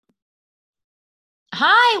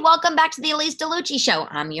Hi, welcome back to the Elise DeLucci Show.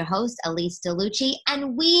 I'm your host, Elise DeLucci,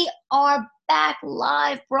 and we are back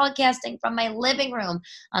live broadcasting from my living room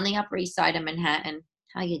on the Upper East Side of Manhattan.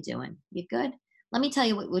 How you doing? You good? Let me tell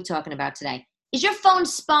you what we're talking about today. Is your phone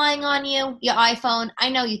spying on you, your iPhone? I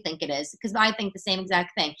know you think it is, because I think the same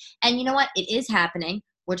exact thing. And you know what? It is happening.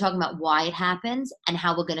 We're talking about why it happens and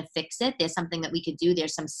how we're going to fix it. There's something that we could do.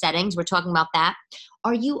 There's some settings. We're talking about that.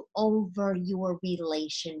 Are you over your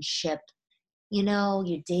relationship? You know,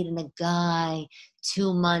 you're dating a guy,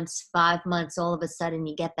 2 months, 5 months, all of a sudden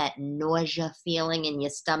you get that nausea feeling in your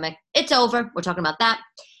stomach. It's over. We're talking about that.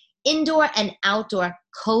 Indoor and outdoor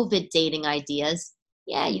COVID dating ideas.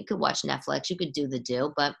 Yeah, you could watch Netflix. You could do the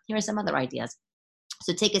do, but here are some other ideas.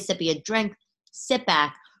 So take a sip of your drink, sit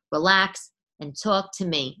back, relax, and talk to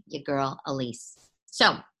me, your girl, Elise.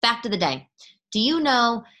 So back to the day. Do you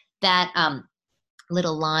know that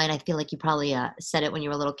little line? I feel like you probably said it when you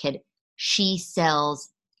were a little kid. She sells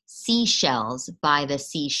seashells by the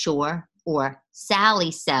seashore, or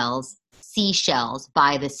Sally sells seashells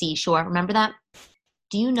by the seashore. Remember that?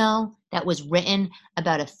 Do you know that was written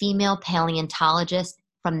about a female paleontologist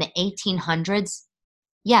from the 1800s?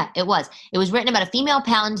 Yeah, it was. It was written about a female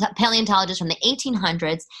paleontologist from the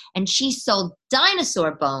 1800s, and she sold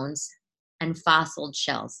dinosaur bones and fossil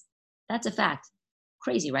shells. That's a fact.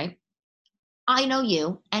 Crazy, right? I know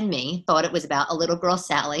you and me thought it was about a little girl,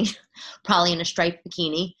 Sally, probably in a striped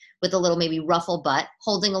bikini with a little maybe ruffle butt,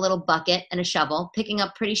 holding a little bucket and a shovel, picking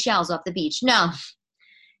up pretty shells off the beach. No,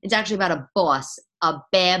 it's actually about a boss, a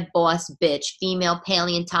bad boss bitch, female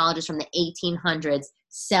paleontologist from the 1800s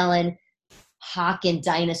selling hawking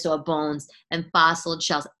dinosaur bones and fossil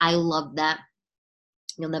shells. I love that.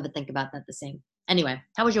 You'll never think about that the same. Anyway,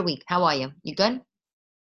 how was your week? How are you? You good?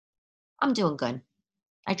 I'm doing good.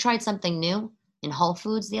 I tried something new in Whole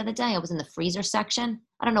Foods the other day. I was in the freezer section.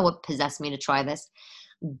 I don't know what possessed me to try this.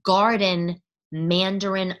 Garden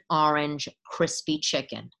Mandarin Orange Crispy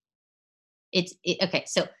Chicken. Okay.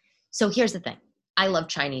 So here's the thing. I love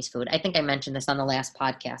Chinese food. I think I mentioned this on the last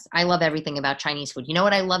podcast. I love everything about Chinese food. You know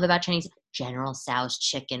what I love about Chinese? General Tso's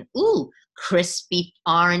chicken. Ooh, crispy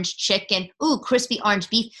orange chicken. Ooh, crispy orange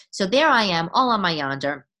beef. So there I am, all on my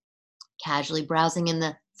yonder, casually browsing in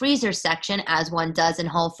the freezer section, as one does in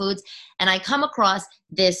Whole Foods, and I come across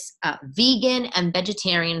this vegan and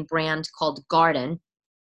vegetarian brand called Garden,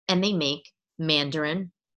 and they make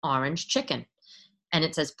Mandarin orange chicken. And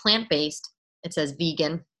it says plant-based, it says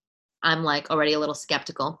vegan. I'm like already a little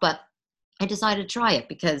skeptical, but I decided to try it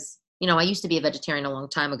because, you know, I used to be a vegetarian a long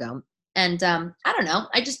time ago. And I don't know,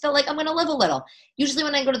 I just felt like I'm going to live a little. Usually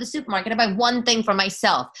when I go to the supermarket, I buy one thing for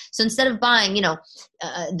myself. So instead of buying,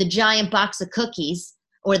 the giant box of cookies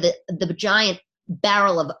or the giant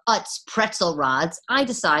barrel of Utz pretzel rods, I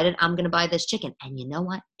decided I'm going to buy this chicken. And you know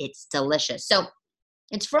what? It's delicious. So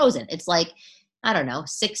it's frozen. It's like, I don't know,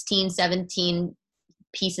 16, 17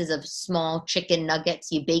 pieces of small chicken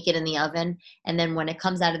nuggets. You bake it in the oven. And then when it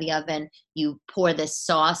comes out of the oven, you pour this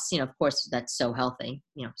sauce, of course, that's so healthy,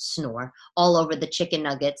 snore, all over the chicken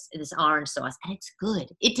nuggets, this orange sauce. And it's good.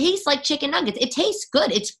 It tastes like chicken nuggets. It tastes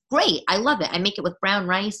good. It's great. I love it. I make it with brown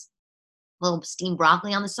rice, a little steamed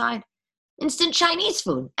broccoli on the side. Instant Chinese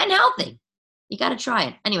food and healthy. You got to try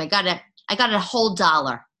it. Anyway, I got it a whole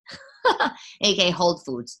 $1, aka Whole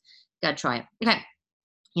Foods. Got to try it. Okay.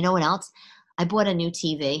 You know what else? I bought a new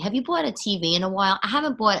TV. Have you bought a TV in a while? I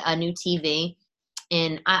haven't bought a new TV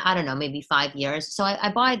in, I don't know, maybe 5 years. So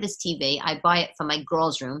I buy this TV. I buy it for my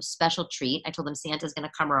girls' room, special treat. I told them Santa's going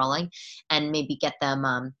to come early and maybe get them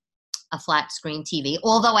a flat screen TV.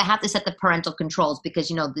 Although I have to set the parental controls because,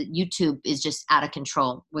 the YouTube is just out of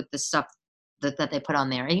control with the stuff that they put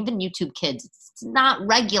on there. And even YouTube Kids, it's not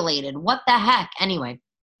regulated. What the heck? Anyway,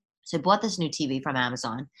 so I bought this new TV from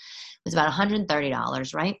Amazon. It was about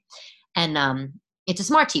 $130, right? And it's a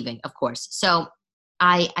smart TV, of course. So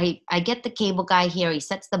I get the cable guy here. He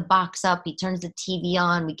sets the box up. He turns the TV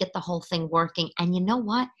on. We get the whole thing working. And you know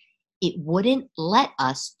what? It wouldn't let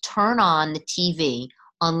us turn on the TV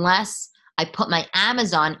unless I put my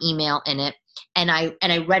Amazon email in it and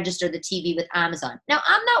I register the TV with Amazon. Now,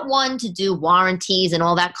 I'm not one to do warranties and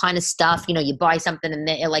all that kind of stuff. You buy something and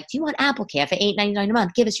they're like, do you want Apple Care for $8.99 a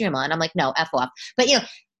month? Give us your email. And I'm like, no, F off. But,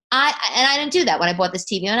 I didn't do that when I bought this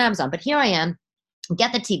TV on Amazon. But here I am,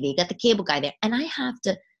 get the TV, get the cable guy there. And I have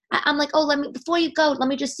to, I'm like, before you go, let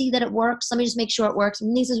me just see that it works. Let me just make sure it works.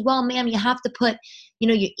 And he says, well, ma'am, you have to put,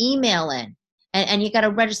 your email in. And you got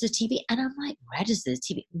to register TV. And I'm like, register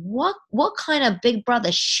TV? What kind of big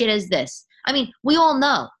brother shit is this? I mean, we all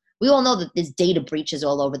know that there's data breaches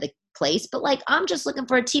all over the place. But I'm just looking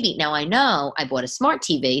for a TV. Now I know I bought a smart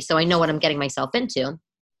TV, so I know what I'm getting myself into.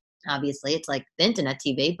 Obviously, it's like the internet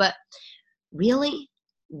TV, but really,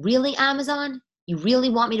 really, Amazon, you really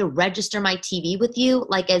want me to register my TV with you,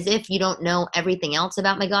 like as if you don't know everything else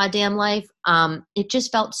about my goddamn life? It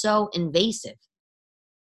just felt so invasive,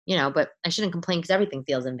 but I shouldn't complain because everything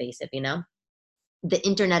feels invasive. The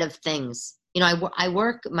Internet of Things. I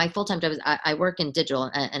work, my full-time job is I work in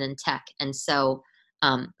digital and in tech. And so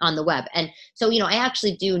on the web. And so, I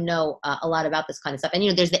actually do know a lot about this kind of stuff.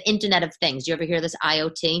 And, there's the Internet of Things. Do you ever hear this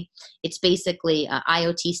IoT? It's basically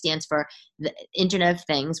IoT stands for the Internet of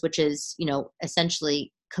Things, which is,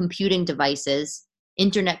 essentially computing devices,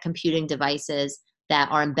 internet computing devices that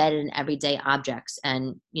are embedded in everyday objects.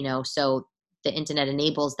 And, so the internet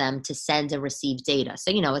enables them to send and receive data.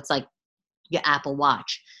 So, it's like your Apple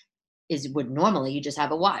Watch is would normally you just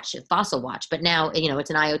have a watch, a fossil watch, but now it's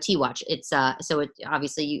an IoT watch. It's so it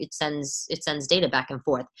obviously it sends data back and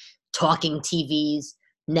forth. Talking TVs,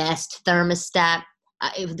 Nest, thermostat,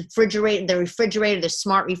 the refrigerator, the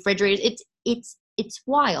smart refrigerators. It's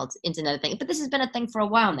wild Internet of Things, but this has been a thing for a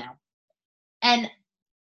while now, and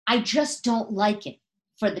I just don't like it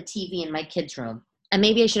for the TV in my kids' room. And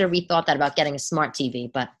maybe I should have rethought that about getting a smart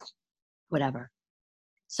TV, but whatever.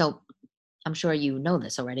 So I'm sure you know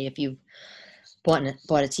this already if you've bought a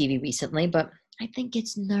TV recently, but I think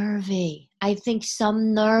it's nervy. I think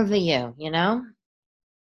some nerve of you.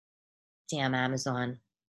 Damn Amazon,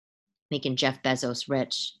 making Jeff Bezos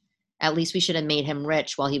rich. At least we should have made him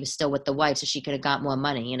rich while he was still with the wife so she could have got more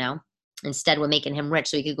money, Instead, we're making him rich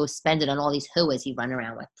so he could go spend it on all these hooas he run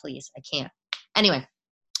around with. Please, I can't. Anyway,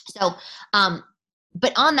 so,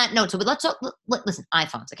 but on that note, so let's talk, listen,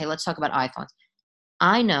 iPhones. Okay, let's talk about iPhones.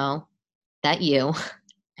 I know that you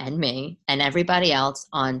and me and everybody else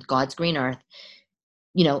on God's green earth,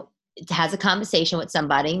 has a conversation with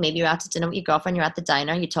somebody. Maybe you're out to dinner with your girlfriend, you're at the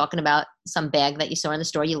diner, you're talking about some bag that you saw in the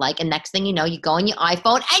store you like, and next thing you know, you go on your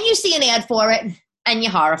iPhone and you see an ad for it and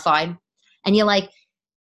you're horrified. And you're like,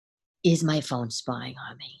 is my phone spying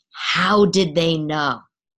on me? How did they know?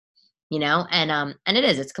 And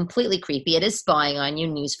it's completely creepy. It is spying on you,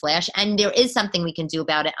 newsflash, and there is something we can do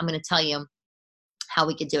about it. I'm going to tell you how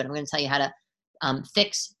we could do it. I'm going to tell you how to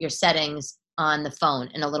fix your settings on the phone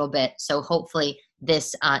in a little bit. So hopefully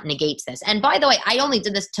this negates this. And by the way, I only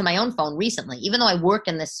did this to my own phone recently. Even though I work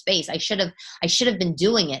in this space, I should have been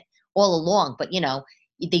doing it all along. But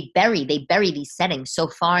they bury these settings so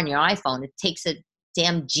far in your iPhone. It takes a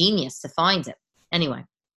damn genius to find it. Anyway,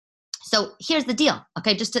 so here's the deal.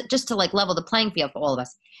 Okay, just to like level the playing field for all of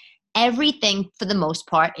us. Everything for the most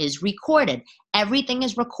part is recorded. Everything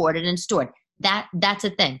is recorded and stored. That's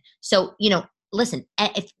a thing. So, listen,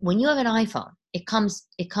 when you have an iPhone, it comes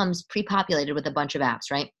pre-populated with a bunch of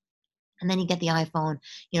apps, right? And then you get the iPhone,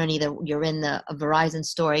 and either you're in the Verizon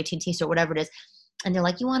store, AT&T store, whatever it is, and they're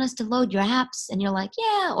like, you want us to load your apps? And you're like,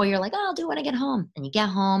 yeah. Or you're like, oh, I'll do it when I get home. And you get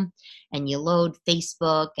home and you load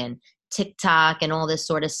Facebook and TikTok and all this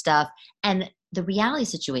sort of stuff. And the reality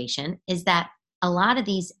situation is that a lot of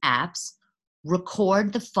these apps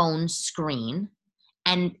record the phone screen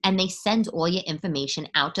and they send all your information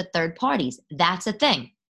out to third parties. That's a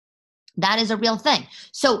thing. That is a real thing.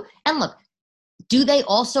 So, and look, do they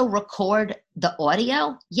also record the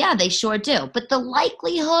audio? Yeah, they sure do. But the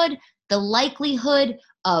likelihood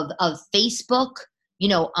of Facebook,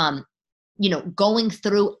 going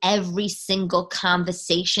through every single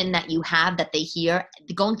conversation that you have that they hear,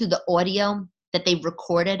 going through the audio that they've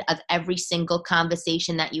recorded of every single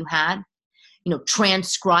conversation that you had,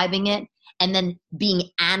 transcribing it and then being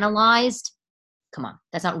analyzed. Come on,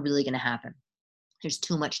 that's not really going to happen. There's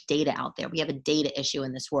too much data out there. We have a data issue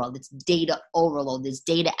in this world. It's data overload. There's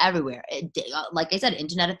data everywhere. Like I said,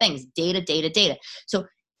 Internet of Things, data. So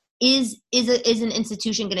is an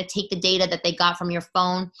institution going to take the data that they got from your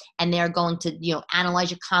phone and they're going to,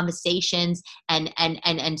 analyze your conversations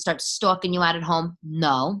and start stalking you out at home?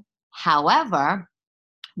 No. However,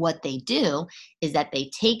 what they do is that they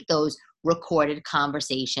take those recorded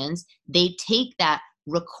conversations, they take that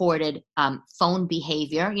recorded phone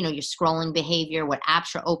behavior, your scrolling behavior, what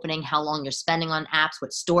apps you're opening, how long you're spending on apps,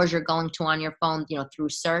 what stores you're going to on your phone, through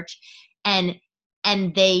search, and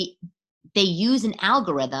they use an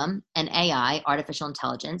algorithm, an AI, artificial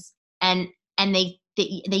intelligence, and they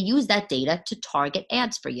use that data to target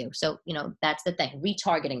ads for you. So that's the thing.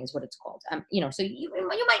 Retargeting is what it's called. So you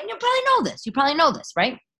probably know this. You probably know this,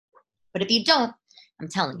 right? But if you don't, I'm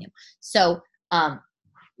telling you. So I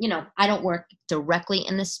don't work directly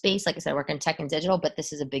in this space. Like I said, I work in tech and digital, but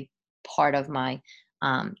this is a big part of my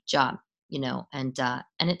job, and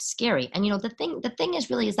it's scary. And the thing is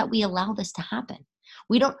really is that we allow this to happen.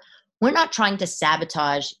 We're not trying to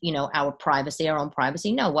sabotage, our privacy, our own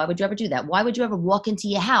privacy. No, why would you ever do that? Why would you ever walk into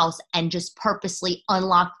your house and just purposely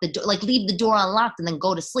unlock the door, like leave the door unlocked and then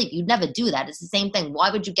go to sleep? You'd never do that. It's the same thing. Why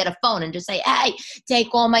would you get a phone and just say, hey, take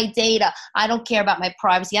all my data. I don't care about my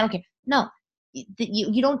privacy. I don't care. No,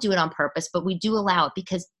 you don't do it on purpose, but we do allow it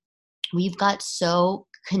because we've got so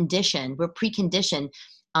conditioned, we're preconditioned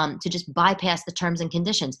to just bypass the terms and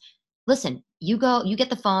conditions. Listen, you get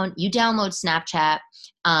the phone, you download Snapchat,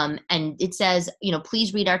 and it says,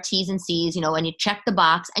 please read our T's and C's, and you check the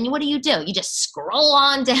box, and what do? You just scroll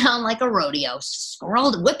on down like a rodeo,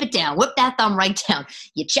 whip it down, whip that thumb right down.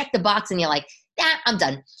 You check the box and you're like, I'm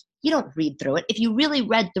done. You don't read through it. If you really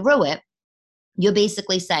read through it, you're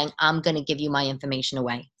basically saying, I'm going to give you my information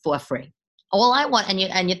away for free. All I want, and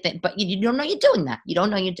you think, but you don't know you're doing that. You don't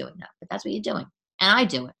know you're doing that, but that's what you're doing. And I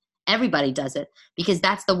do it. Everybody does it because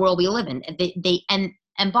that's the world we live in.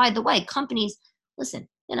 And by the way, companies, listen,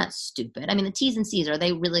 they're not stupid. I mean, the T's and C's, are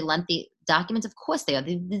they really lengthy documents? Of course they are.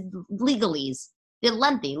 The legalese, they're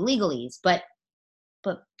lengthy legalese, but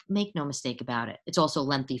make no mistake about it. It's also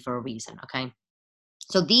lengthy for a reason. Okay.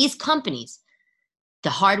 So these companies, the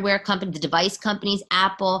hardware company, the device companies,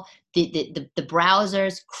 Apple, the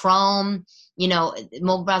browsers, Chrome,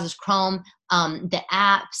 mobile browsers, Chrome, the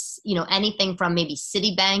apps, anything from maybe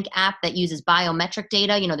Citibank app that uses biometric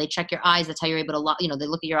data. They check your eyes. That's how you're able to log. They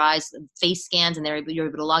look at your eyes, face scans, and you're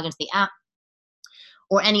able to log into the app.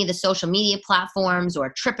 Or any of the social media platforms,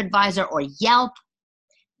 or TripAdvisor, or Yelp.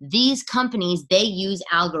 These companies, they use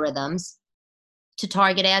algorithms to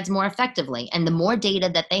target ads more effectively, and the more data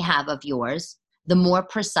that they have of yours, the more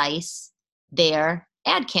precise their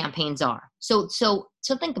ad campaigns are. So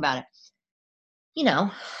think about it.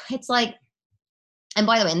 It's like, and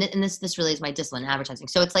by the way, and this really is my discipline, advertising.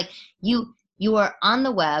 So it's like you are on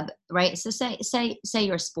the web, right? So say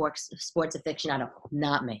you're a sports aficionado,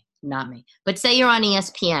 not me, but say you're on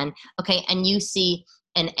ESPN, okay, and you see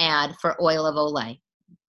an ad for oil of Olay.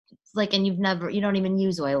 Like, and you don't even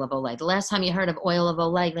use oil of Olay. The last time you heard of oil of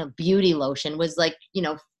Olay, the beauty lotion, was like,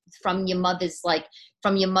 from your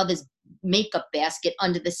mother's makeup basket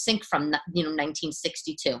under the sink from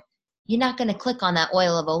 1962. You're not going to click on that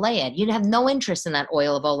oil of Olay ad. You'd have no interest in that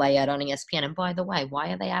oil of Olay ad on ESPN. And by the way,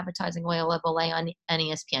 why are they advertising oil of Olay on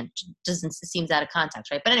ESPN? It seems out of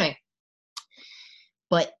context, right? But anyway,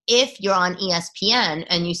 but if you're on ESPN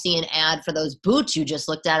and you see an ad for those boots you just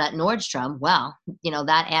looked at Nordstrom, well,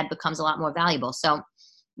 that ad becomes a lot more valuable. So,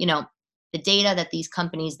 the data that these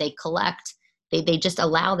companies, they collect, they just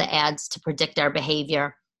allow the ads to predict our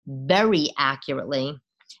behavior very accurately.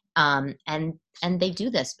 And they do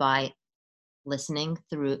this by listening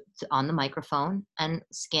on the microphone and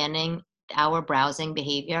scanning our browsing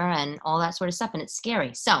behavior and all that sort of stuff. And it's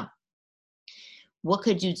scary. So what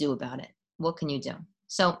could you do about it? What can you do?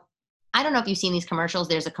 So I don't know if you've seen these commercials.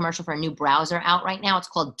 There's a commercial for a new browser out right now. It's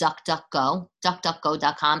called DuckDuckGo,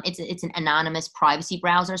 duckduckgo.com. It's an anonymous privacy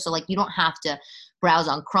browser. So like you don't have to browse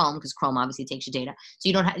on Chrome because Chrome obviously takes your data. So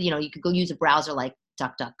you don't have, you could go use a browser like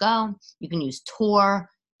DuckDuckGo. You can use Tor,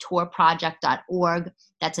 torproject.org.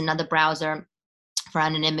 That's another browser for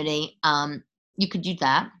anonymity. You could do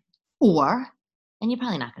that. And you're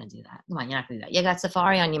probably not going to do that. Come on, you're not going to do that. You got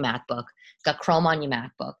Safari on your MacBook, got Chrome on your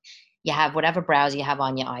MacBook. You have whatever browser you have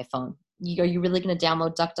on your iPhone. Are you really going to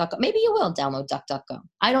download DuckDuckGo? Maybe you will download DuckDuckGo.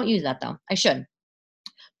 I don't use that though. I should.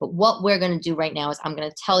 But what we're going to do right now is I'm going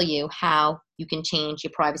to tell you how you can change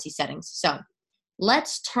your privacy settings. So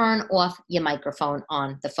let's turn off your microphone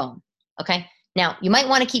on the phone. Okay. Now you might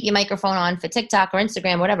want to keep your microphone on for TikTok or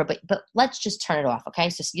Instagram, whatever, but let's just turn it off. Okay.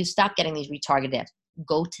 So you stop getting these retargeted ads.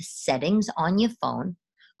 Go to settings on your phone,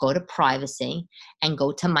 go to privacy, and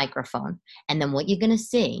go to microphone. And then what you're going to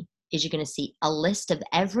see is you're going to see a list of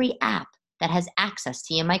every app that has access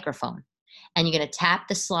to your microphone. And you're going to tap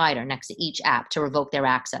the slider next to each app to revoke their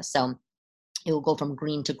access. So it will go from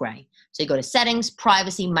green to gray. So you go to settings,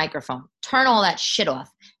 privacy, microphone, turn all that shit off.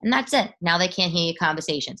 And that's it. Now they can't hear your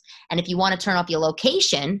conversations. And if you want to turn off your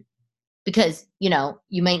location, because,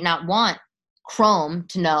 you might not want Chrome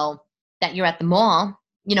to know that you're at the mall,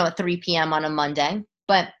 at 3 p.m. on a Monday.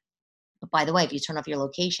 But by the way, if you turn off your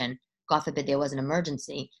location, God forbid there was an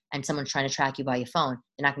emergency and someone's trying to track you by your phone,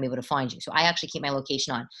 they're not gonna be able to find you. So I actually keep my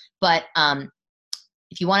location on. But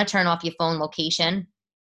if you want to turn off your phone location,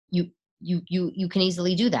 you can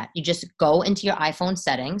easily do that. You just go into your iPhone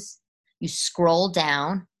settings, you scroll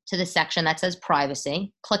down to the section that says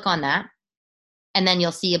privacy, click on that, and then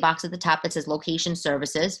you'll see a box at the top that says location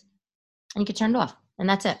services, and you can turn it off. And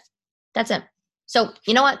that's it. That's it. So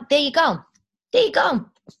you know what? There you go. There you go.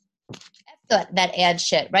 That ad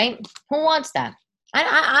shit, right? Who wants that?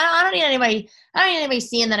 I don't need anybody. I don't need anybody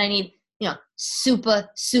seeing that I need, super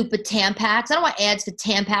Tampax. I don't want ads for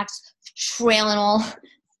Tampax trailing all,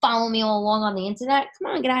 following me all along on the internet.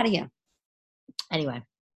 Come on, get out of here. Anyway,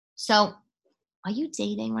 so are you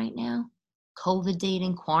dating right now? COVID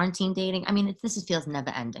dating, quarantine dating? I mean, feels never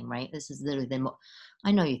ending, right? This is literally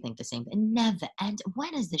I know you think the same, but it never ends.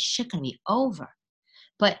 When is this shit gonna be over?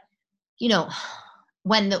 But you know,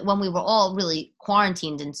 when we were all really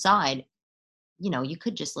quarantined inside, you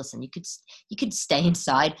could just listen. You could stay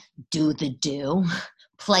inside, do,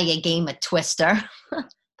 play a game of Twister,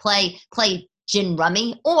 play gin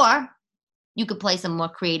rummy, or you could play some more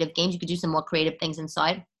creative games. You could do some more creative things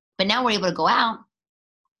inside. But now we're able to go out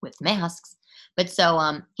with masks. But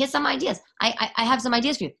so here's some ideas. I have some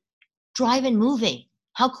ideas for you. Drive-in movie.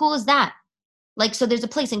 How cool is that? Like, so there's a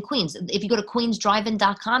place in Queens. If you go to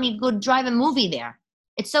queensdrivein.com, you can go to drive-in movie there.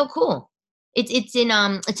 It's so cool. It's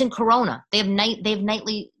in Corona. They have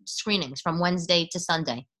nightly screenings from Wednesday to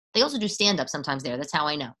Sunday. They also do stand-up sometimes there. That's how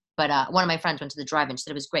I know. But one of my friends went to the drive-in. She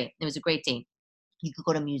said it was great. It was a great date. You could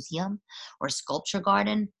go to a museum or a sculpture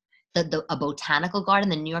garden. A botanical garden.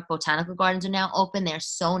 The New York botanical gardens are now open. They're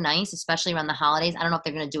so nice, especially around the holidays. I don't know if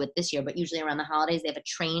they're going to do it this year, but usually around the holidays, they have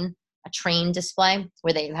a train display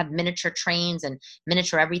where they have miniature trains and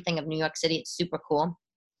miniature everything of New York City. It's super cool.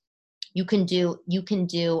 You can do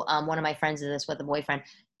one of my friends did this with a boyfriend.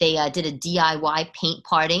 They did a DIY paint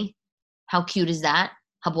party. How cute is that?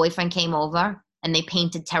 Her boyfriend came over and they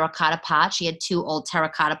painted terracotta pots. She had 2 old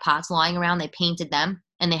terracotta pots lying around. They painted them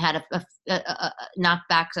and they had a knocked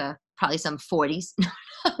back to probably some 40s.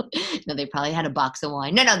 No, they probably had a box of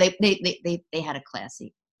wine. No, they had a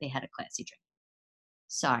classy drink.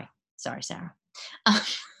 Sorry, Sarah.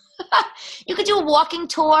 You could do a walking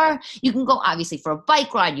tour. You can go obviously for a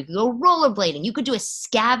bike ride. You could go rollerblading. You could do a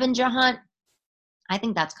scavenger hunt. I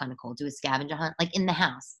think that's kind of cool. Do a scavenger hunt like in the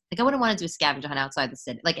house. Like I wouldn't want to do a scavenger hunt outside the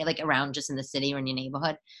city, like around just in the city or in your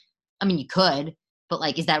neighborhood. I mean, you could, but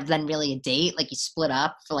like, is that then really a date? Like you split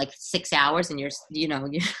up for like 6 hours and you're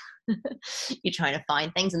you're trying to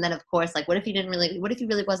find things. And then of course, like, what if he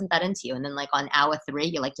really wasn't that into you? And then like on hour 3,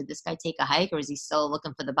 you're like, did this guy take a hike or is he still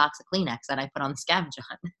looking for the box of Kleenex that I put on the scavenger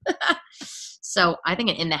hunt? So I think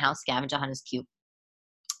an in-the-house scavenger hunt is cute.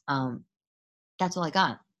 That's all I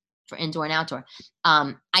got for indoor and outdoor.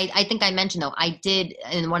 I think I mentioned though, I did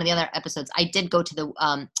in one of the other episodes, I did go to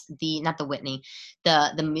not the Whitney,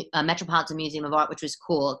 the Metropolitan Museum of Art, which was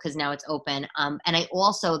cool because now it's open. And I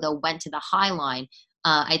also though went to the High Line.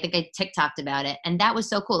 I think I TikToked about it, and that was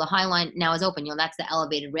so cool. The High Line now is open. That's the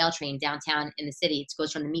elevated rail train downtown in the city. It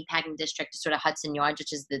goes from the meatpacking district to sort of Hudson Yards,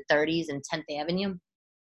 which is the 30s and 10th Avenue.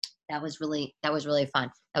 That was really fun.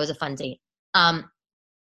 That was a fun date.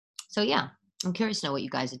 So yeah, I'm curious to know what you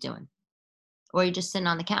guys are doing. Or you're just sitting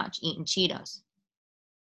on the couch eating Cheetos,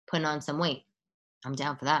 putting on some weight. I'm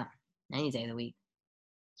down for that any day of the week.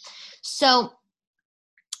 So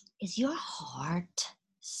is your heart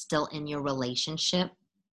still in your relationship?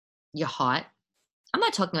 Your heart? I'm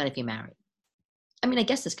not talking about if you're married. I mean, I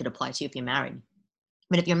guess this could apply to you if you're married.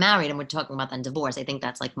 But if you're married and we're talking about then divorce, I think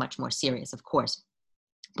that's like much more serious, of course.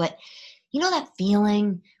 But you know that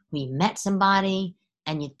feeling when you met somebody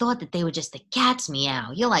and you thought that they were just the cat's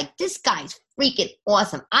meow. You're like, this guy's freaking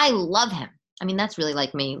awesome. I love him. I mean, that's really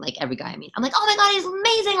like me, like every guy I meet. I'm like, oh my God, he's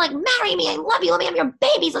amazing. Like, marry me. I love you. Let me have your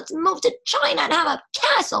babies. Let's move to China and have a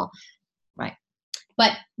castle. Right.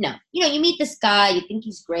 But no, you meet this guy, you think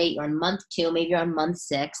he's great. You're on month 2, maybe you're on month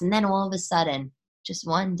 6. And then all of a sudden, just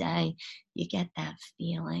one day, you get that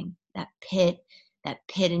feeling, that pit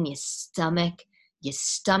in your stomach. Your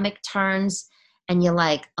stomach turns and you're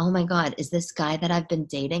like, oh my God, is this guy that I've been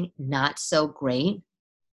dating not so great?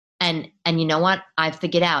 And you know what? I've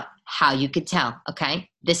figured out how you could tell. Okay.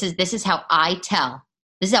 This is how I tell.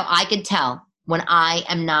 This is how I could tell when I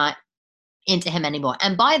am not into him anymore.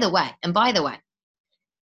 And by the way,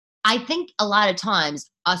 I think a lot of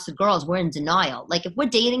times us girls, we're in denial. Like if we're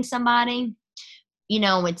dating somebody,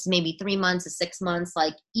 it's maybe 3 months or 6 months,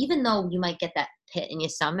 like even though you might get that pit in your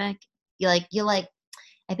stomach, you're like,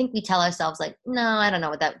 I think we tell ourselves like, no, I don't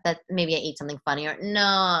know what that maybe I ate something funny, or no,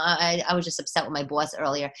 I was just upset with my boss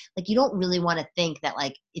earlier. Like you don't really want to think that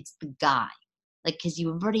like it's the guy, like, cause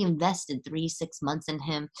you've already invested 3-6 months in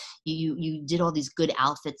him. You did all these good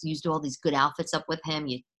outfits, used all these good outfits up with him.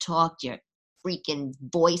 You talked your freaking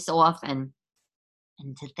voice off and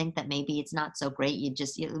to think that maybe it's not so great.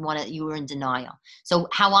 You were in denial. So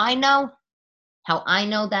how I know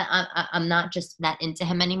that I'm not just that into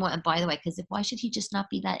him anymore. And by the way, because why should he just not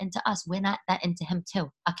be that into us? We're not that into him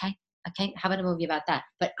too. Okay. How about a movie about that?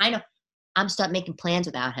 But I know I'm start making plans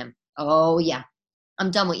without him. Oh yeah.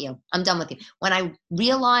 I'm done with you. I'm done with you. When I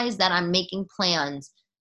realize that I'm making plans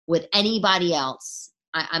with anybody else,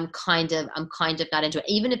 I'm kind of not into it.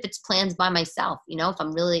 Even if it's plans by myself,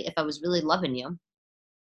 if I was really loving you,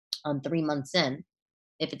 3 months in,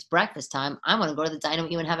 if it's breakfast time, I want to go to the diner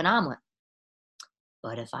with you and have an omelet.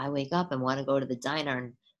 But if I wake up and want to go to the diner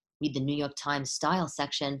and read the New York Times style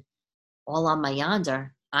section all on my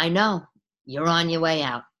yonder, I know you're on your way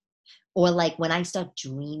out. Or like when I start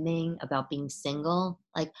dreaming about being single,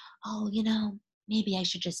 like, oh, maybe I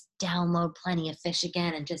should just download Plenty of Fish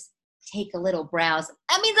again and just take a little browse.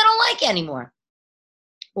 That means I don't like it anymore.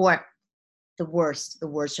 Or the worst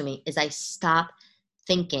for me is I stop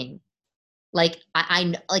thinking. Like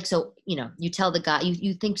I like, so, you tell the guy,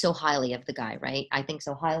 you think so highly of the guy, right? I think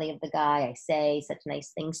so highly of the guy. I say such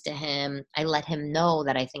nice things to him. I let him know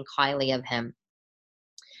that I think highly of him.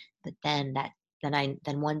 But then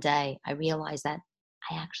one day I realized that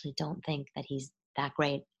I actually don't think that he's that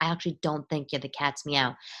great. I actually don't think you're the cat's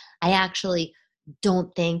meow. I actually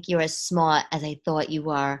don't think you're as smart as I thought you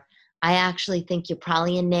were. I actually think you're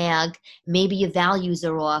probably a nag. Maybe your values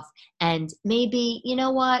are off. And maybe, you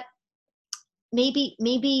know what? Maybe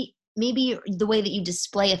the way that you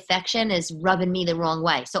display affection is rubbing me the wrong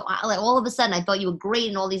way. So like all of a sudden I thought you were great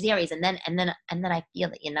in all these areas. And then I feel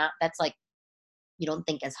that you're not. That's like, you don't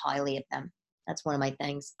think as highly of them. That's one of my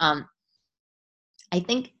things. I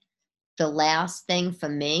think the last thing for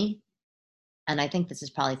me, and I think this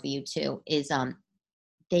is probably for you too, is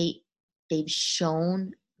they've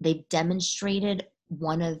demonstrated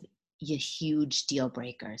one of your huge deal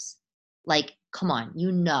breakers. Like, come on,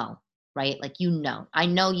 right? Like, I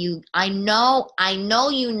know you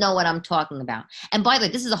know what I'm talking about. And by the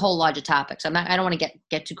way, this is a whole larger topic, so I don't want to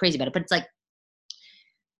get too crazy about it, but it's like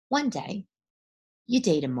one day you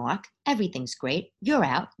date a Mark, everything's great, you're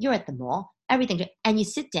out, you're at the mall, everything, and you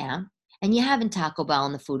sit down and you're having Taco Bell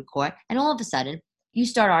in the food court, and all of a sudden you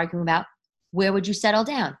start arguing about where would you settle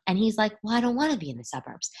down? And he's like, well, I don't want to be in the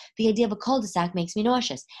suburbs. The idea of a cul-de-sac makes me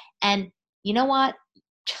nauseous. And you know what?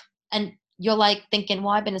 And you're like thinking,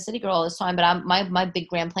 well, I've been a city girl all this time, but my big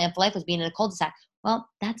grand plan for life was being in a cul-de-sac. Well,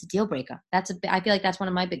 that's a deal breaker. I feel like that's one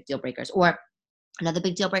of my big deal breakers. Or another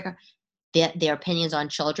big deal breaker, their opinions on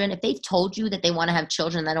children. If they've told you that they want to have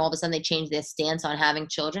children, then all of a sudden they change their stance on having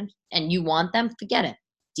children and you want them, forget it.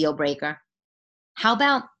 Deal breaker. How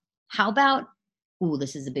about, ooh,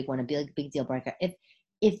 this is a big one, a big deal breaker.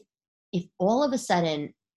 If all of a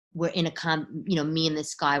sudden we're in me and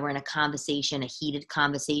this guy, we're in a conversation, a heated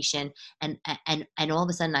conversation, and all of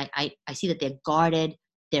a sudden I see that they're guarded,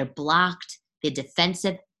 they're blocked, they're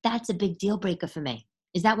defensive, that's a big deal breaker for me.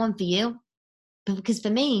 Is that one for you? Because for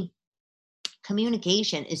me,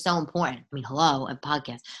 communication is so important. I mean, hello, a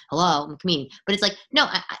podcast. Hello, I'm a comedian. But it's like, no,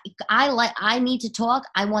 I need to talk.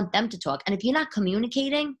 I want them to talk. And if you're not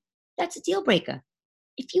communicating, that's a deal breaker.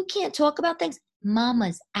 If you can't talk about things,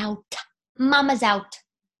 mama's out. Mama's out.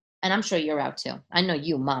 And I'm sure you're out too. I know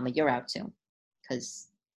you, mama, you're out too. Because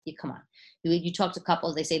come on. You talk to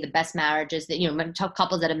couples, they say the best marriages, that talk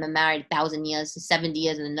couples that have been married 1,000 years, 70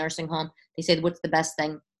 years in a nursing home. They say, what's the best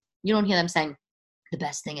thing? You don't hear them saying, the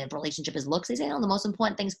best thing in a relationship is looks. They say, the most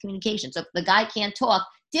important thing is communication. So if the guy can't talk,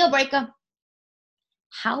 deal breaker.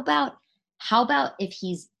 How about if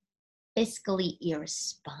he's fiscally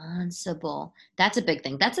irresponsible? That's a big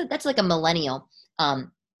thing. That's like a millennial,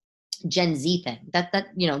 Gen Z thing. That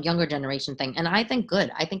younger generation thing. And I think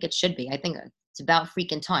good. I think it should be. I think it's about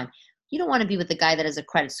freaking time. You don't want to be with a guy that has a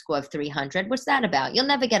credit score of 300. What's that about? You'll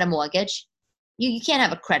never get a mortgage. You can't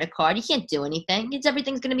have a credit card. You can't do anything.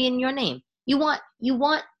 Everything's going to be in your name. You want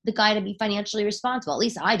the guy to be financially responsible. At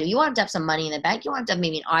least I do. You want him to have some money in the bank. You want him to have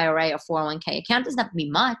maybe an IRA or 401k account. It doesn't have to be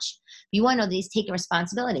much. But you want to know that he's taking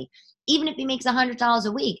responsibility. Even if he makes $100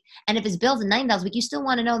 a week, and if his bills are $9 a week, you still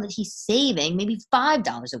want to know that he's saving maybe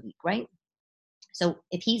 $5 a week, right? So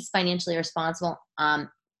if he's financially responsible,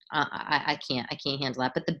 I can't handle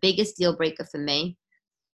that. But the biggest deal breaker for me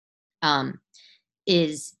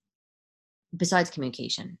is, besides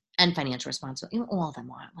communication and financial responsibility, all of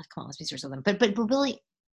them are. Like, come on, let's be serious with them. But really,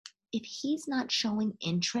 if he's not showing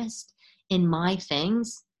interest in my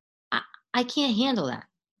things, I can't handle that.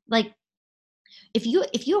 Like, if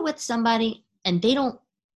you're with somebody and they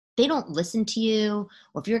don't listen to you,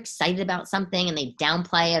 or if you're excited about something and they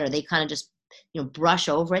downplay it, or they kind of just brush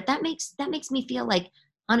over it, that makes me feel like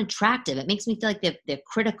unattractive. It makes me feel like they're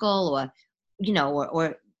critical, or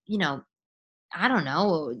I don't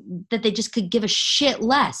know, that they just could give a shit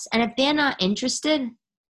less. And if they're not interested,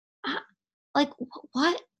 like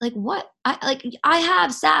what? Like what? I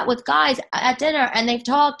have sat with guys at dinner and they've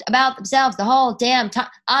talked about themselves the whole damn time.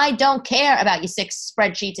 I don't care about your 6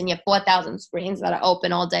 spreadsheets and your 4,000 screens that are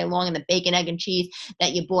open all day long and the bacon, egg, and cheese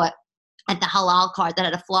that you bought at the halal cart that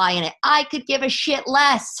had a fly in it. I could give a shit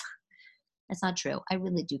less. That's not true. I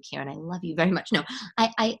really do care, and I love you very much. No,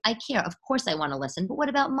 I care. Of course, I want to listen. But what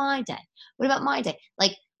about my day? What about my day?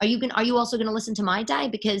 Like, are you also gonna listen to my day?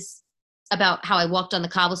 Because about how I walked on the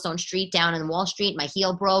cobblestone street down in Wall Street, my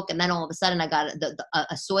heel broke, and then all of a sudden I got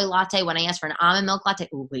a soy latte when I asked for an almond milk latte.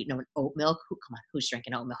 Oh wait, no, oat milk. Come on, who's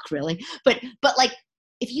drinking oat milk, really? But like,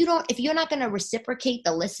 if you're not gonna reciprocate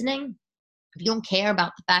the listening, if you don't care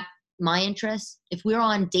about the fact my interests, if we're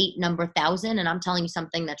on date number 1,000 and I'm telling you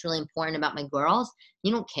something that's really important about my girls,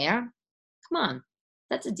 you don't care, come on,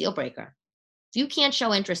 that's a deal breaker. If you can't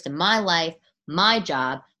show interest in my life, my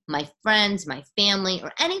job, my friends, my family,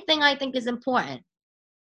 or anything I think is important,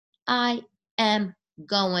 I am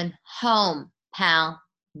going home, pal.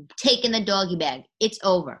 Taking the doggy bag. It's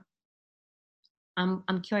over. I'm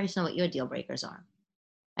curious to know what your deal breakers are.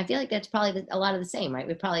 I feel like that's probably a lot of the same, right?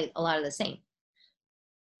 We're probably a lot of the same.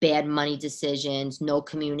 Bad money decisions, no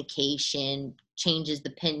communication, changes the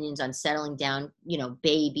opinions on settling down,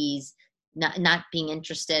 babies, not being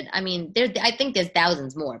interested. I mean, I think there's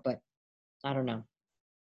thousands more, but I don't know.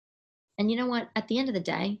 And you know what? At the end of the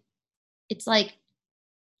day, it's like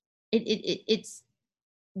it's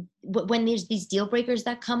when there's these deal breakers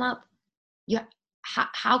that come up, you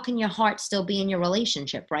how can your heart still be in your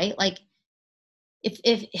relationship, right? Like if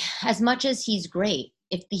as much as he's great,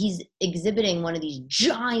 if he's exhibiting one of these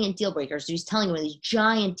giant deal breakers, so he's telling you one of these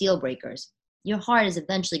giant deal breakers, your heart is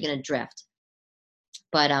eventually going to drift.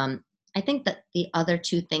 But I think that the other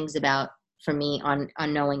two things about for me on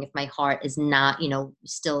knowing if my heart is not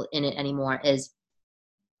still in it anymore is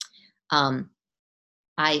um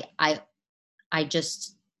I I I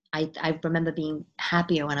just I remember being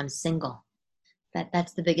happier when I'm single.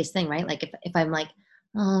 That's the biggest thing, right? Like if I'm like,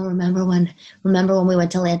 oh, remember when we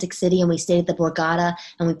went to Atlantic City and we stayed at the Borgata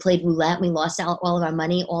and we played roulette and we lost out all of our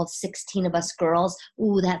money, all 16 of us girls.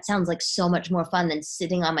 Ooh, that sounds like so much more fun than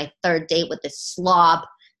sitting on my third date with this slob.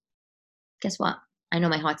 Guess what? I know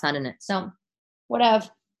my heart's not in it. So whatever.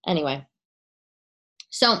 Anyway.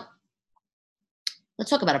 So let's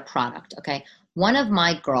talk about a product, okay? One of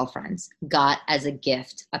my girlfriends got as a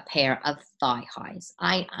gift a pair of thigh highs.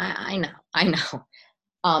 I know.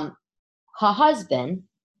 Her husband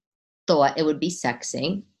thought it would be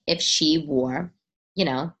sexy if she wore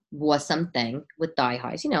something with thigh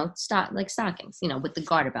highs, like stockings, with the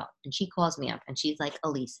garter belt. And she calls me up and she's like,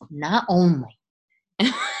 Elise, not only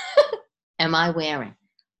am I wearing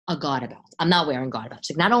a garter belt, I'm not wearing garter belt.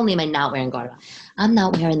 She's like, not only am I not wearing garter belt, I'm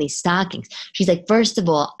not wearing these stockings. She's like, first of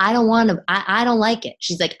all, I don't want to, I don't like it.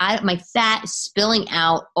 She's like, my fat is spilling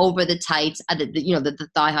out over the tights, the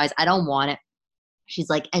thigh highs. I don't want it. She's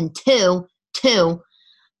like, and two,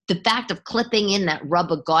 the fact of clipping in that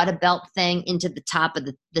rubber garter belt thing into the top of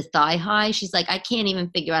the thigh high, she's like, I can't even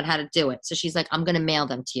figure out how to do it. So she's like, I'm going to mail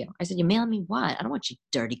them to you. I said, you mail me what? I don't want your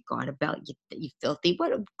dirty garter belt, you filthy.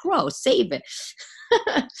 What? Gross. Save it.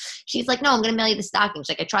 She's like, no, I'm going to mail you the stockings.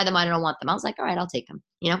 Like, I tried them. I don't want them. I was like, all right, I'll take them.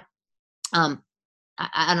 I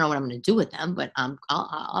don't know what I'm going to do with them, but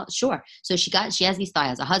I'll sure. So she has these thigh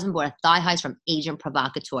highs. Her husband bought thigh highs from Agent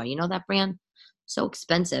Provocateur. You know that brand? So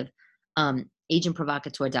expensive.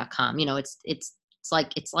 Agentprovocateur.com. It's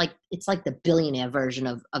like the billionaire version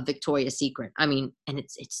of Victoria's Secret. I mean, and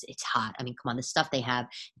it's hot. I mean, come on, the stuff they have.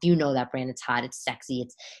 If you know that brand, it's hot. It's sexy.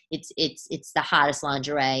 It's the hottest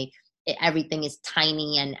lingerie. Everything is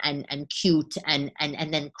tiny and cute and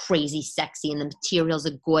then crazy sexy, and the materials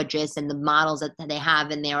are gorgeous, and the models that they have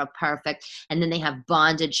in there are perfect. And then they have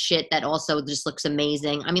bonded shit that also just looks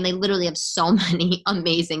amazing. I mean, they literally have so many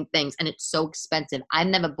amazing things, and it's so expensive. I've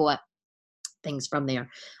never bought things from there.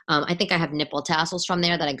 I think I have nipple tassels from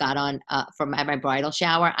there that I got on for my bridal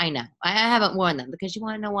shower. I know. I haven't worn them because you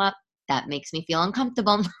want to know what? That makes me feel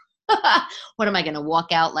uncomfortable. What am I going to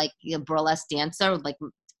walk out like a burlesque dancer? Like,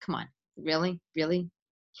 come on, really?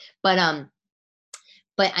 But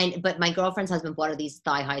my girlfriend's husband bought her these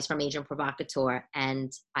thigh highs from Agent Provocateur,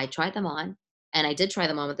 and I tried them on, and I did try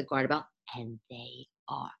them on with the garter belt, and they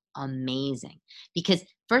are amazing because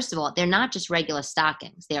first of all, they're not just regular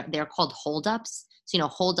stockings. They're called hold-ups. So,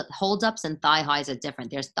 hold-ups and thigh highs are different.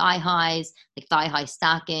 There's thigh highs, like thigh high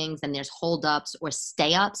stockings, and there's hold-ups or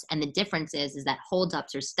stay-ups. And the difference is that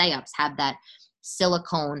hold-ups or stay-ups have that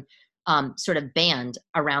silicone sort of band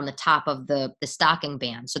around the top of the stocking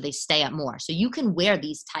band, so they stay up more. So you can wear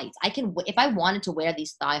these tights. If I wanted to wear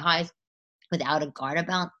these thigh highs without a garter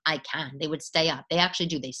belt, I can. They would stay up. They actually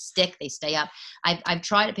do. They stick. They stay up. I've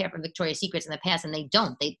tried a pair from Victoria's Secrets in the past, and they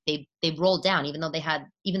don't. They rolled down, even though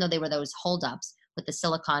they were those holdups with the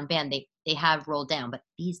silicone band. They have rolled down, but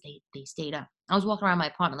these they stayed up. I was walking around my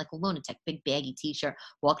apartment like a lunatic, big baggy t-shirt,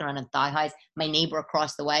 walking around in thigh highs. My neighbor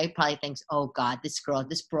across the way probably thinks, "Oh God, this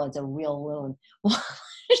broad's a real loon."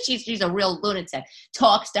 she's a real lunatic.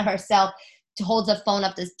 Talks to herself, holds her phone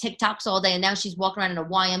up to TikToks all day, and now she's walking around in a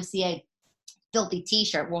YMCA filthy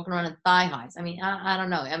t-shirt, walking around in thigh highs. I mean, I don't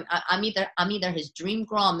know. I'm either his dream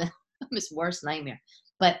girl, I'm his worst nightmare.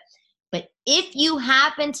 But if you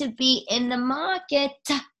happen to be in the market,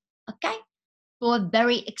 okay, for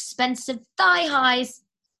very expensive thigh highs,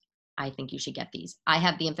 I think you should get these. I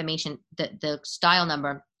have the information, the style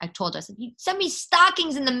number. I told her, I said, you send me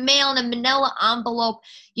stockings in the mail in a manila envelope.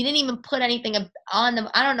 You didn't even put anything on them.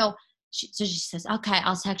 I don't know. So she says, okay,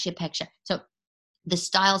 I'll text you a picture. So the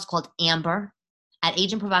style is called Amber. At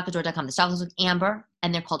agentprovocateur.com, the style is with Amber,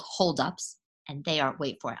 and they're called holdups. And they are,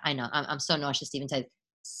 wait for it. I know, I'm so nauseous to even tell you,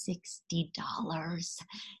 $60.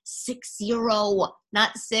 60,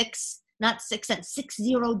 not six, not 6 cents,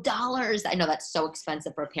 $60. I know that's so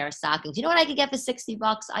expensive for a pair of stockings. You know what I could get for $60?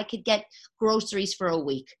 I could get groceries for a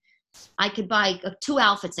week. I could buy 2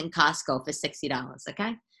 outfits in Costco for $60,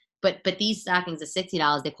 okay? But these stockings are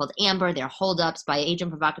 $60. They're called Amber. They're holdups by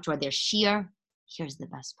Agent Provocateur. They're sheer. Here's the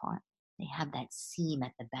best part. They have that seam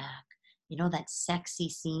at the back. You know, that sexy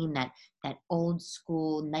seam, that old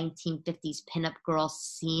school 1950s pinup girl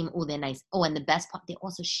seam. Oh, they're nice. Oh, and the best part, they're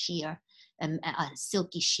also sheer,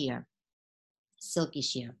 silky sheer. Silky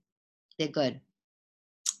sheer. They're good.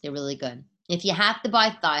 They're really good. If you have to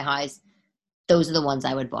buy thigh highs, those are the ones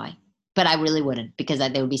I would buy. But I really wouldn't, because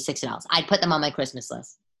they would be $60. I'd put them on my Christmas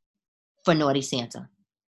list for Naughty Santa.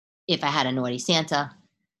 If I had a Naughty Santa,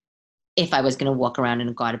 if I was going to walk around in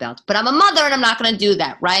a garter belt. But I'm a mother and I'm not going to do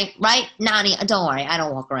that, right? Right? Nani, don't worry. I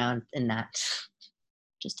don't walk around in that.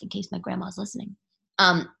 Just in case my grandma's listening.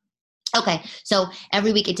 Okay, so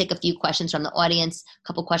every week I take a few questions from the audience, a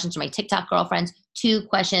couple questions from my TikTok girlfriends, 2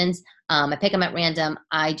 questions. I pick them at random.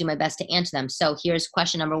 I do my best to answer them. So here's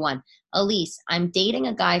question number 1. Elise, I'm dating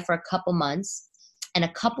a guy for a couple months, and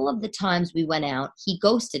a couple of the times we went out, he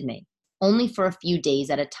ghosted me, only for a few days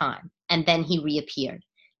at a time, and then he reappeared.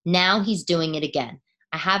 Now he's doing it again.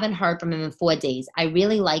 I haven't heard from him in 4 days. I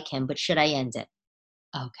really like him, but should I end it?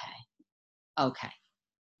 Okay.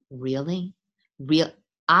 Really?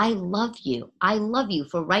 I love you. I love you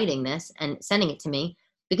for writing this and sending it to me,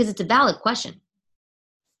 because it's a valid question.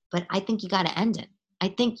 But I think you got to end it. I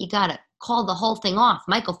think you got to call the whole thing off.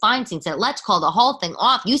 Michael Feinstein said, let's call the whole thing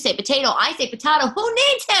off. You say potato, I say potato. Who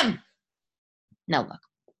needs him? Now look,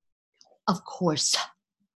 of course,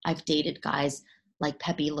 I've dated guys like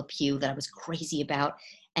Pepe Le Pew that I was crazy about,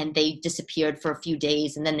 and they disappeared for a few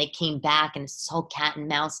days, and then they came back, and it's this whole cat and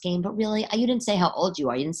mouse game. But really, you didn't say how old you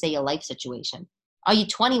are. You didn't say your life situation. Are you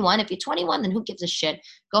 21? If you're 21, then who gives a shit?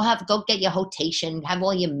 Go get your rotation, have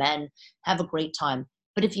all your men, have a great time.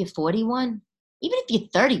 But if you're 41, even if you're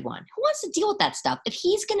 31, who wants to deal with that stuff? If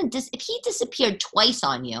he disappeared twice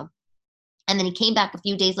on you, and then he came back a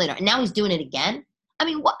few days later, and now he's doing it again, I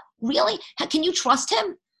mean, what? Really? Can you trust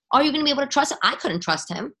him? Are you going to be able to trust him? I couldn't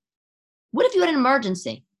trust him. What if you had an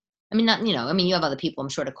emergency? I mean, you have other people I'm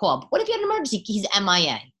sure to call, but what if you had an emergency? He's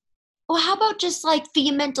MIA. Well, how about just like for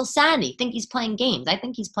your mental sanity? Think he's playing games. I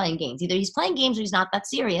think he's playing games. Either he's playing games or he's not that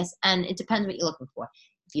serious, and it depends what you're looking for.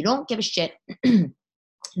 If you don't give a shit,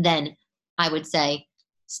 then I would say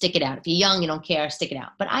stick it out. If you're young, you don't care, stick it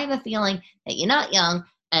out. But I have a feeling that you're not young,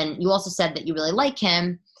 and you also said that you really like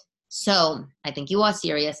him. So I think you are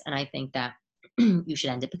serious, and I think that you should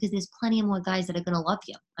end it, because there's plenty of more guys that are going to love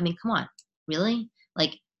you. I mean, come on. Really?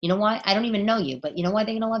 Like, you know why? I don't even know you, but you know why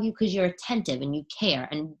they're going to love you? Because you're attentive and you care.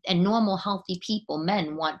 And normal, healthy people,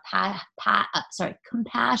 men want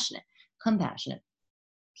compassionate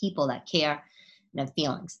people that care and have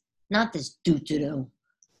feelings. Not this do-do-do.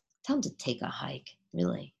 Tell them to take a hike.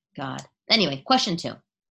 Really? God. Anyway, question 2.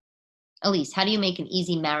 Elise, how do you make an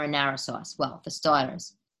easy marinara sauce? Well, for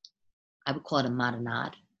starters, I would call it a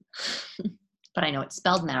marinade. But I know it's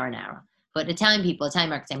spelled marinara. But Italian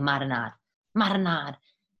Americans say marinade. Marinade.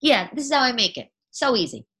 Yeah, this is how I make it. So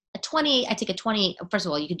easy. I take a 28, first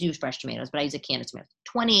of all, you could use fresh tomatoes, but I use a can of tomatoes.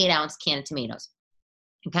 28-ounce can of tomatoes.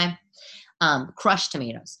 Okay? Crushed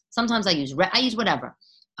tomatoes. Sometimes I use whatever.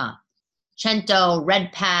 Cento,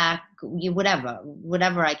 Red Pack,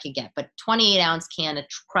 whatever I could get. But 28-ounce can of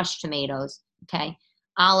crushed tomatoes. Okay?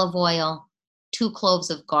 Olive oil, 2 cloves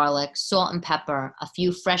of garlic, salt and pepper, a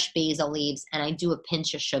few fresh basil leaves, and I do a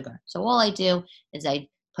pinch of sugar. So all I do is I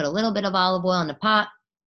put a little bit of olive oil in the pot,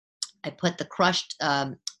 I put the crushed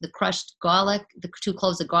garlic, the 2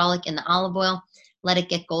 cloves of garlic in the olive oil, let it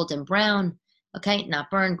get golden brown. Okay, not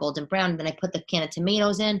burned, golden brown. Then I put the can of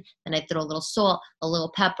tomatoes in. Then I throw a little salt, a little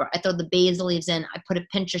pepper. I throw the basil leaves in. I put a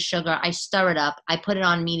pinch of sugar. I stir it up. I put it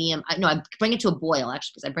on medium. I bring it to a boil,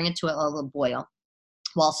 actually, because I bring it to a little boil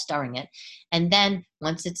while stirring it. And then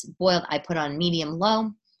once it's boiled, I put on medium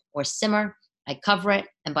low or simmer. I cover it.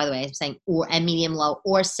 And by the way, I'm saying medium low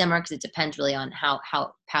or simmer, because it depends really on how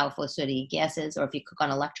powerful the gas is, or if you cook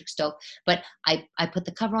on electric stove. But I put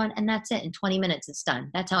the cover on, and that's it. In 20 minutes, it's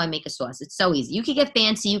done. That's how I make a sauce. It's so easy. You can get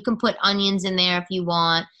fancy. You can put onions in there if you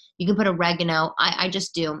want. You can put oregano. I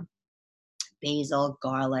just do basil,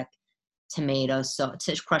 garlic, tomatoes,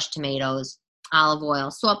 crushed tomatoes, olive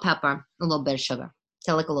oil, salt, pepper, a little bit of sugar.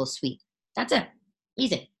 So like a little sweet. That's it.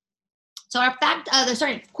 Easy. So our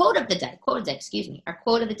quote of the day, Our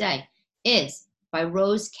quote of the day is by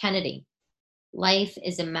Rose Kennedy. Life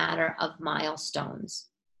is a matter of milestones.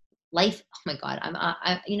 Life, oh my God,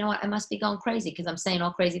 you know what? I must be going crazy because I'm saying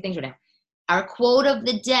all crazy things right now. Our quote of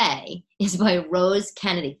the day is by Rose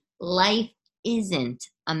Kennedy. Life isn't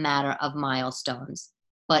a matter of milestones,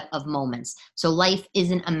 but of moments. So life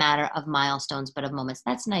isn't a matter of milestones, but of moments.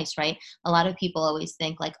 That's nice, right? A lot of people always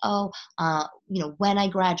think like, when I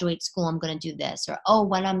graduate school, I'm going to do this. Or,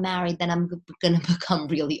 when I'm married, then I'm going to become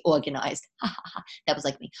really organized. That was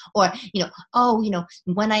like me. Or,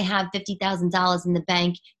 when I have $50,000 in the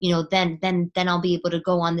bank, then I'll be able to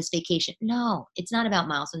go on this vacation. No, it's not about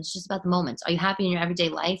milestones. It's just about the moments. Are you happy in your everyday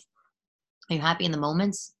life? Are you happy in the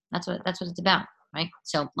moments? That's what it's about. Right?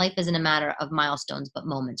 So life isn't a matter of milestones, but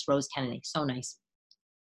moments. Rose Kennedy. So nice.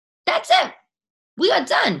 That's it. We are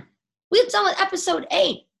done. We are done with episode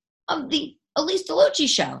 8 of the Elise DeLucci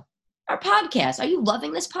Show, our podcast. Are you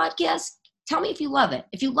loving this podcast? Tell me if you love it.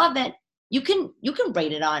 If you love it, you can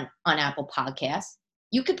rate it on Apple Podcasts.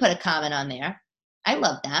 You could put a comment on there. I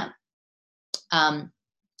love that.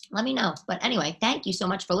 Let me know. But anyway, thank you so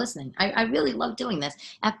much for listening. I really love doing this.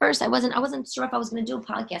 At first, I wasn't sure if I was going to do a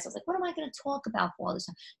podcast. I was like, what am I going to talk about for all this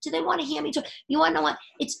time? Do they want to hear me talk? You want to know what?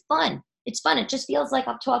 It's fun. It's fun. It just feels like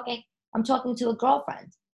I'm talking to a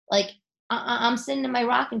girlfriend. Like I'm sitting in my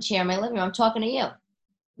rocking chair in my living room. I'm talking to you.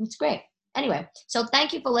 It's great. Anyway, so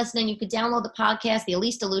thank you for listening. You could download the podcast, The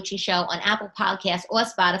Elise DeLucci Show, on Apple Podcasts or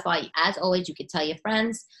Spotify. As always, you could tell your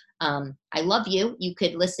friends. I love you. You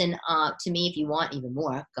could listen to me if you want even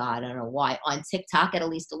more. God, I don't know why. On TikTok at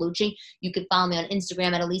Elise DeLucci. You could follow me on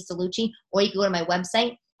Instagram at Elise DeLucci, or you can go to my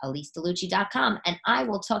website, elisedelucci.com, and I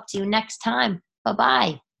will talk to you next time.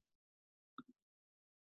 Bye-bye.